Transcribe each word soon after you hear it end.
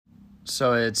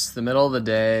So it's the middle of the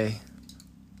day.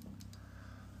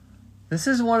 This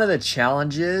is one of the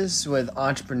challenges with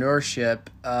entrepreneurship,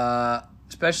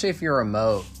 especially if you're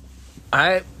remote.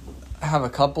 I have a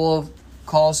couple of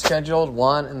calls scheduled,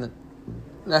 one in the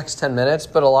next 10 minutes,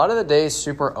 but a lot of the day is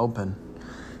super open.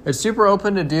 It's super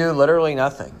open to do literally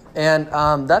nothing. And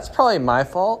that's probably my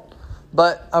fault,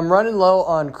 but I'm running low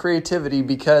on creativity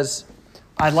because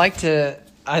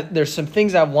there's some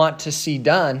things I want to see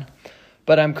done,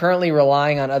 but I'm currently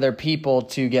relying on other people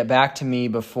to get back to me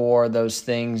before those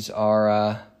things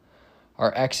are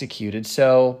executed.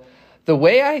 So the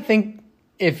way I think,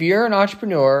 if you're an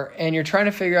entrepreneur and you're trying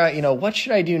to figure out, what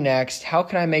should I do next? How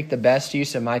can I make the best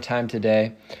use of my time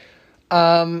today?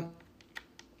 There's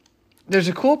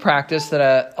a cool practice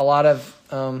that a lot of,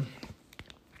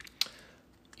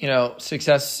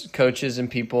 success coaches and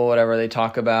people, whatever, they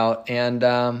talk about.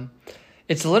 And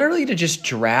it's literally to just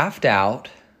draft out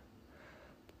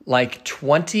like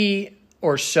 20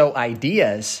 or so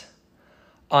ideas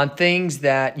on things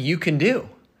that you can do.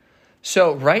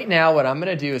 So right now what I'm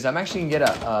going to do is I'm actually going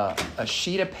to get a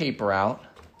sheet of paper out,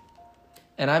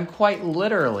 and I'm quite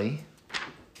literally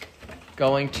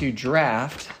going to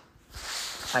draft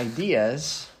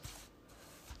ideas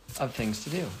of things to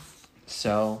do.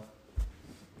 So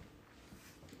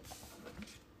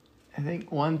I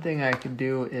think one thing I could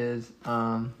do is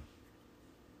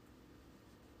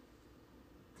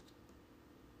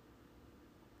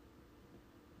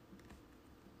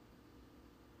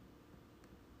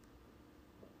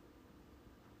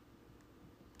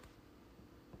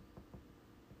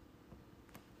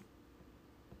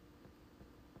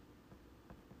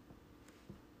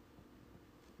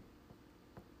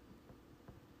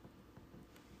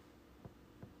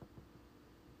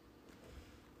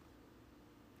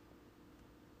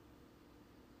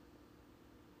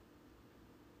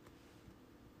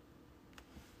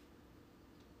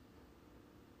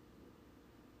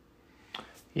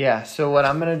so what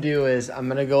I'm going to do is I'm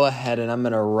going to go ahead and I'm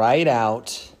going to write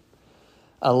out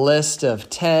a list of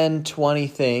 10, 20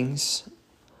 things,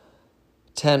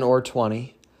 10 or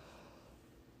 20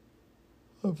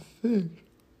 of things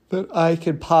that I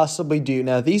could possibly do.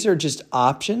 Now, these are just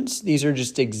options. These are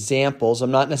just examples.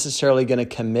 I'm not necessarily going to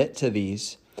commit to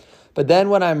these. But then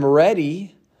when I'm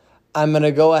ready, I'm going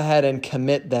to go ahead and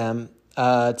commit them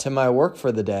to my work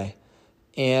for the day.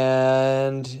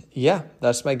 And yeah,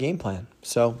 that's my game plan.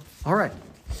 So, all right.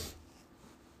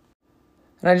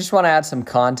 And I just want to add some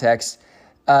context.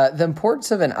 The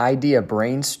importance of an idea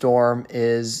brainstorm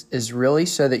is really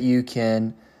so that you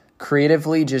can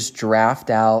creatively just draft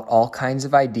out all kinds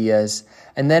of ideas.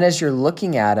 And then as you're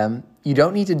looking at them, you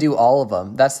don't need to do all of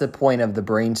them. That's the point of the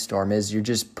brainstorm, is you're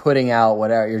just putting out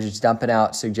whatever, you're just dumping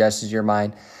out suggestions in your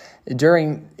mind.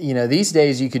 During, these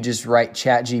days, you could just write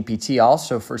ChatGPT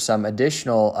also for some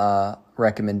additional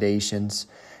recommendations.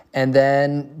 And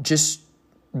then just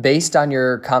based on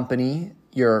your company,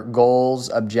 your goals,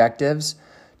 objectives,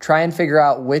 try and figure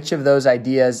out which of those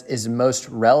ideas is most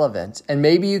relevant. And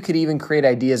maybe you could even create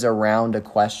ideas around a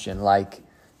question like,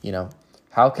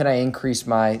 how can I increase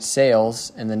my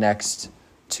sales in the next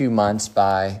 2 months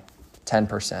by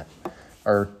 10%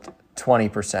 or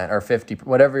 20% or 50%,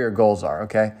 whatever your goals are,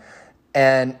 okay?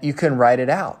 And you can write it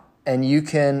out, and you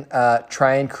can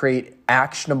try and create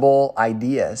actionable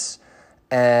ideas.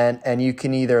 And you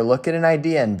can either look at an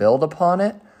idea and build upon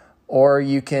it, or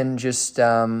you can just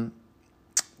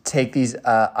take these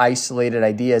isolated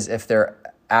ideas, if they're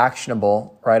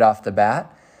actionable right off the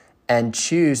bat, and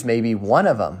choose maybe one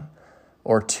of them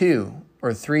or two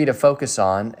or three to focus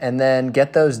on, and then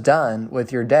get those done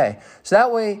with your day. So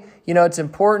that way, it's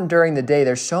important during the day.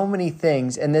 There's so many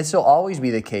things, and this will always be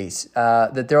the case,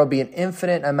 that there will be an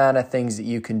infinite amount of things that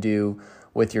you can do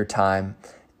with your time.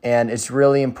 And it's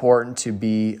really important to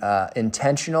be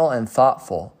intentional and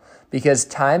thoughtful, because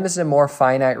time is a more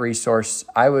finite resource,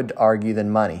 I would argue, than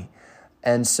money.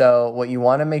 And so what you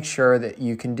want to make sure that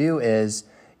you can do is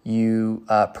you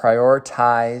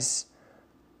prioritize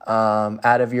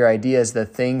out of your ideas the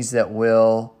things that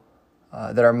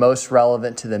that are most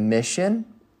relevant to the mission,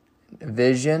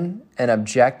 vision, and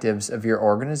objectives of your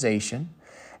organization,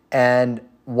 and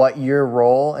what your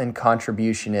role and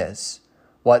contribution is.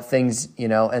 What things,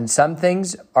 and some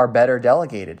things are better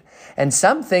delegated. And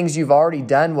some things you've already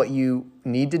done what you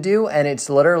need to do, and it's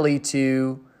literally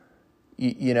the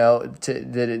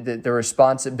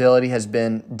responsibility has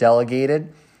been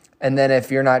delegated. And then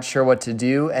if you're not sure what to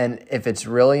do, and if it's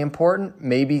really important,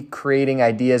 maybe creating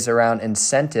ideas around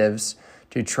incentives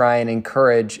to try and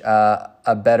encourage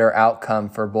a better outcome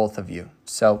for both of you.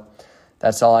 So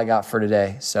that's all I got for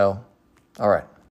today. So, all right.